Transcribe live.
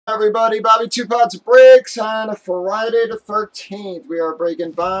Everybody, Bobby Two Pots breaks on Friday the 13th. We are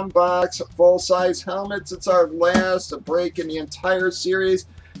breaking Bomb Box full-size helmets. It's our last break in the entire series,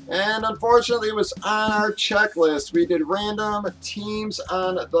 and unfortunately it was on our checklist. We did random teams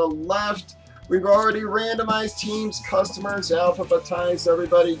on the left. We've already randomized teams, customers, alphabetized.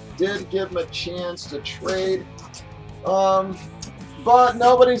 Everybody did give them a chance to trade. But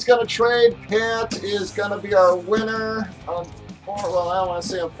nobody's going to trade. Pat is going to be our winner. Well, I don't want to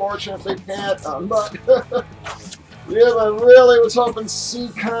say unfortunately, Pat, but yeah, I really was hoping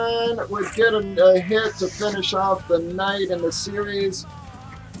Seacon would get a hit to finish off the night in the series.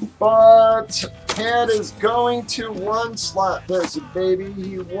 But Pat is going to one slot this, baby.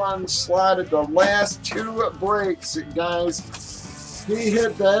 He one slotted the last two breaks, guys. He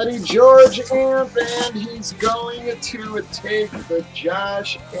hit the Eddie George amp, and he's going to take the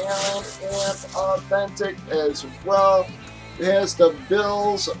Josh Allen amp authentic as well. It has the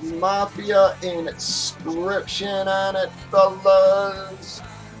Bills Mafia inscription on it, fellas.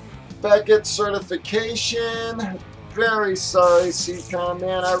 Beckett certification. Very sorry, Seacon,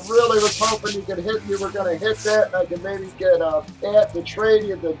 man. I really was hoping you could hit. You were going to hit that, and I could maybe get Pat to trade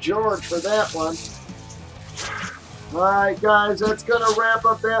you to George for that one. Alright, guys, that's going to wrap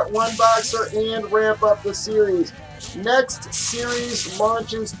up that one boxer and wrap up the series. Next series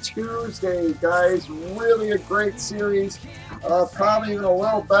launches Tuesday, guys. Really a great series. Probably even a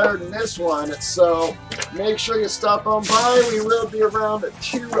little better than this one. So make sure you stop on by. We will be around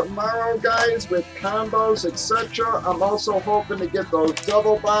tomorrow, guys, with combos, etc. I'm also hoping to get those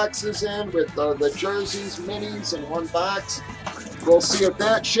double boxes in with the jerseys, minis in one box. We'll see if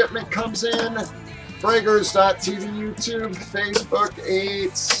that shipment comes in. Breakers.tv, YouTube, Facebook,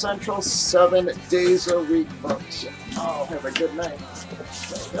 8 Central, 7 days a week, folks. Oh, have a good night.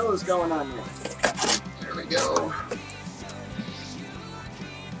 What is going on here? There we go.